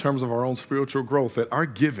in terms of our own spiritual growth, that our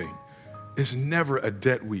giving is never a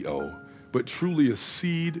debt we owe, but truly a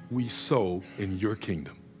seed we sow in your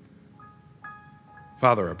kingdom.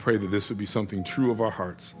 Father, I pray that this would be something true of our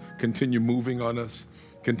hearts. Continue moving on us.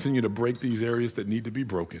 Continue to break these areas that need to be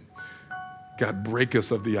broken. God, break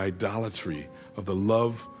us of the idolatry of the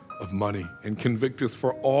love of money and convict us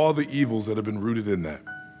for all the evils that have been rooted in that.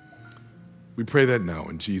 We pray that now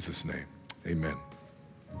in Jesus' name. Amen.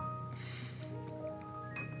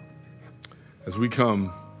 As we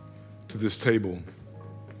come to this table,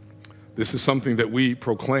 This is something that we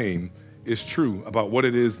proclaim is true about what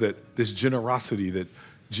it is that this generosity that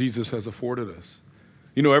Jesus has afforded us.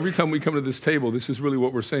 You know, every time we come to this table, this is really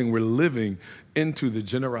what we're saying. We're living into the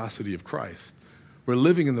generosity of Christ. We're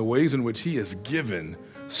living in the ways in which he has given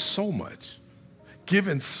so much,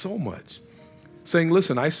 saying,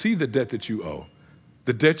 listen, I see the debt that you owe.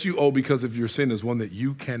 The debt you owe because of your sin is one that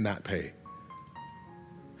you cannot pay.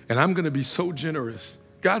 And I'm going to be so generous.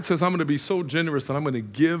 God says, I'm going to be so generous that I'm going to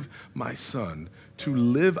give my son to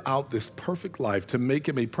live out this perfect life, to make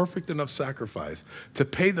him a perfect enough sacrifice, to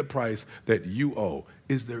pay the price that you owe.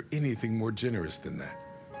 Is there anything more generous than that?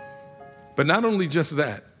 But not only just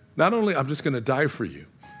that, not only I'm just going to die for you,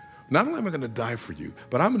 not only am I going to die for you,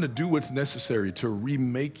 but I'm going to do what's necessary to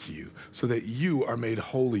remake you so that you are made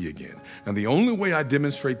holy again. And the only way I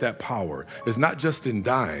demonstrate that power is not just in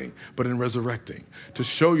dying, but in resurrecting, to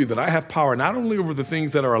show you that I have power not only over the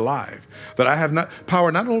things that are alive, that I have power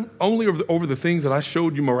not only over the things that I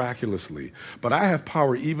showed you miraculously, but I have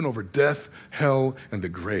power even over death, hell, and the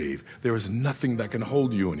grave. There is nothing that can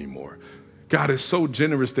hold you anymore. God is so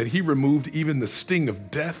generous that he removed even the sting of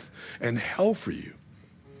death and hell for you.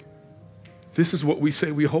 This is what we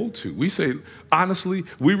say we hold to. We say, honestly,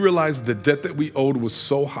 we realized the debt that we owed was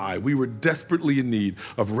so high. We were desperately in need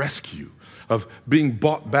of rescue, of being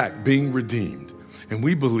bought back, being redeemed. And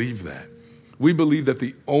we believe that. We believe that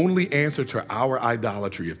the only answer to our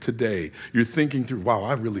idolatry of today, you're thinking through, wow,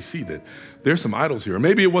 I really see that there's some idols here. Or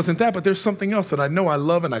maybe it wasn't that, but there's something else that I know I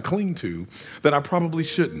love and I cling to that I probably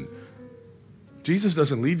shouldn't. Jesus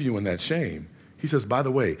doesn't leave you in that shame. He says, by the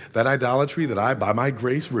way, that idolatry that I, by my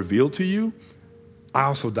grace, revealed to you, I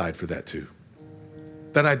also died for that too.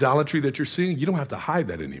 That idolatry that you're seeing, you don't have to hide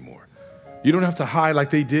that anymore. You don't have to hide like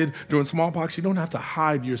they did during smallpox. You don't have to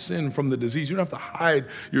hide your sin from the disease. You don't have to hide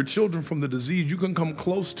your children from the disease. You can come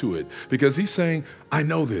close to it because he's saying, I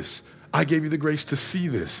know this. I gave you the grace to see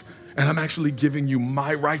this, and I'm actually giving you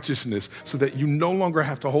my righteousness so that you no longer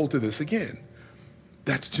have to hold to this again.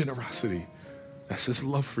 That's generosity. That's his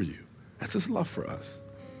love for you. That's his love for us.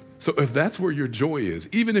 So if that's where your joy is,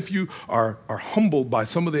 even if you are humbled by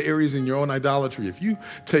some of the areas in your own idolatry, if you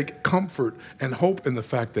take comfort and hope in the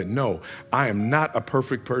fact that, no, I am not a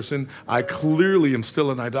perfect person. I clearly am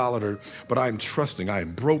still an idolater, but I am trusting. I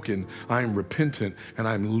am broken. I am repentant, and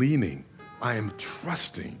I'm leaning. I am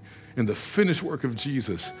trusting in the finished work of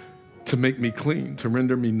Jesus to make me clean, to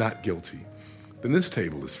render me not guilty. Then this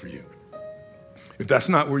table is for you. If that's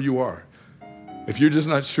not where you are, if you're just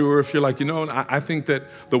not sure, if you're like, I think that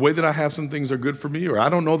the way that I have some things are good for me, or I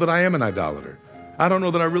don't know that I am an idolater. I don't know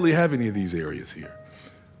that I really have any of these areas here.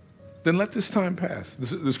 Then let this time pass.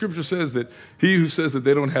 The scripture says that he who says that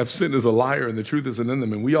they don't have sin is a liar and the truth isn't in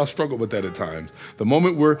them. And we all struggle with that at times. The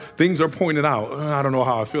moment where things are pointed out, I don't know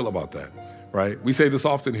how I feel about that, right? We say this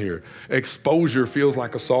often here. Exposure feels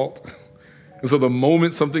like assault. And so the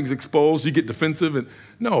moment something's exposed, you get defensive. And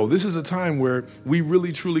no, this is a time where we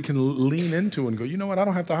really, truly can lean into and go, you know what? I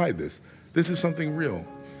don't have to hide this. This is something real.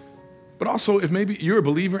 But also, if maybe you're a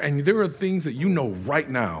believer and there are things that you know right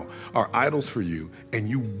now are idols for you and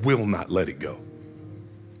you will not let it go.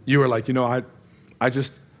 You are like, I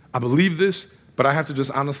believe this, but I have to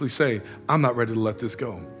just honestly say, I'm not ready to let this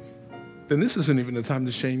go. Then this isn't even the time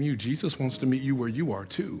to shame you. Jesus wants to meet you where you are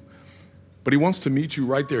too. But he wants to meet you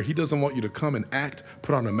right there. He doesn't want you to come and act,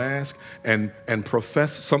 put on a mask, and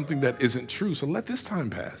profess something that isn't true. So let this time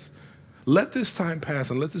pass. Let this time pass,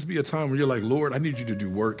 and let this be a time where you're like, Lord, I need you to do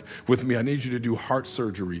work with me. I need you to do heart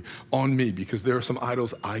surgery on me because there are some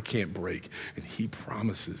idols I can't break. And he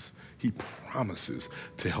promises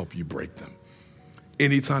to help you break them.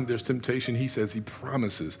 Anytime there's temptation, he says he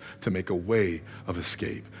promises to make a way of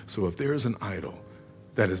escape. So if there is an idol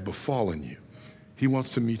that has befallen you, he wants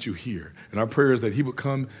to meet you here. And our prayer is that he would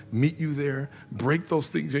come, meet you there, break those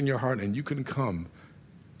things in your heart, and you can come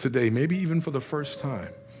today, maybe even for the first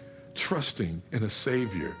time, trusting in a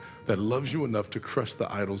Savior that loves you enough to crush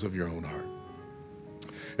the idols of your own heart.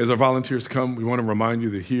 As our volunteers come, we want to remind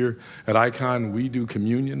you that here at Icon, we do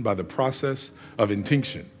communion by the process of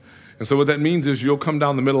intinction. And so what that means is you'll come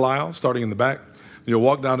down the middle aisle, starting in the back. You'll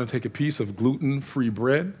walk down and take a piece of gluten-free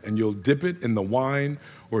bread, and you'll dip it in the wine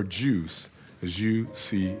or juice as you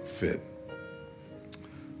see fit.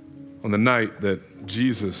 On the night that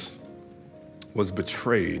Jesus was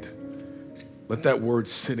betrayed, let that word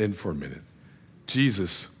sit in for a minute.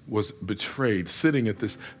 Jesus was betrayed, sitting at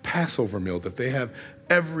this Passover meal that they have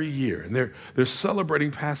every year. And they're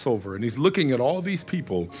celebrating Passover, and he's looking at all these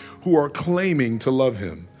people who are claiming to love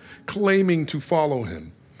him, claiming to follow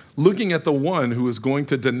him, looking at the one who is going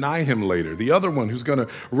to deny him later, the other one who's going to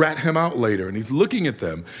rat him out later. And he's looking at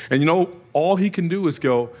them. And all he can do is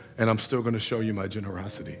go, and I'm still going to show you my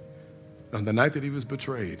generosity. On the night that he was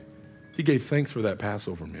betrayed, he gave thanks for that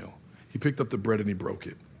Passover meal. He picked up the bread and he broke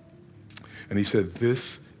it. And he said,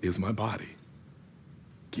 this is my body,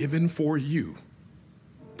 given for you.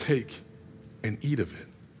 Take and eat of it.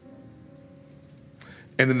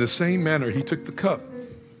 And in the same manner, he took the cup.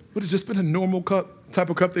 What has just been a normal type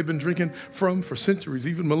of cup they've been drinking from for centuries,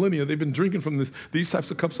 even millennia. They've been drinking from these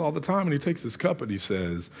types of cups all the time. And he takes this cup and he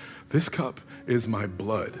says, this cup is my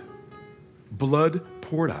blood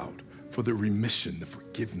poured out for the remission, the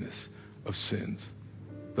forgiveness of sins.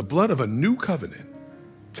 The blood of a new covenant.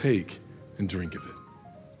 Take and drink of it.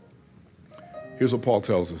 Here's what Paul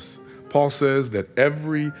tells us. Paul says that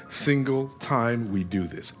every single time we do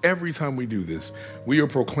this, we are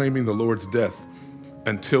proclaiming the Lord's death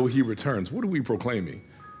until he returns. What are we proclaiming?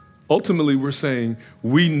 Ultimately, we're saying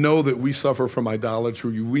we know that we suffer from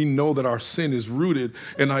idolatry. We know that our sin is rooted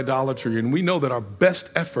in idolatry. And we know that our best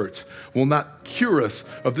efforts will not cure us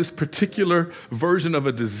of this particular version of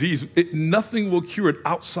a disease. Nothing will cure it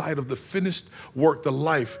outside of the finished work, the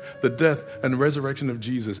life, the death, and resurrection of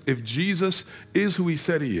Jesus. If Jesus is who he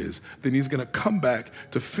said he is, then he's going to come back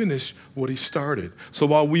to finish what he started. So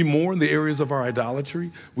while we mourn the areas of our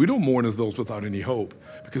idolatry, we don't mourn as those without any hope,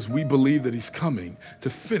 because we believe that he's coming to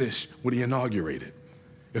finish what he inaugurated.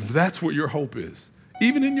 If that's what your hope is,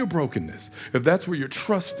 even in your brokenness, if that's where your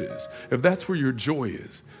trust is, if that's where your joy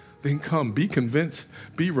is, then come, be convinced,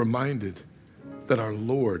 be reminded that our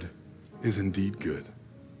Lord is indeed good.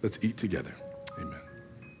 Let's eat together. Amen.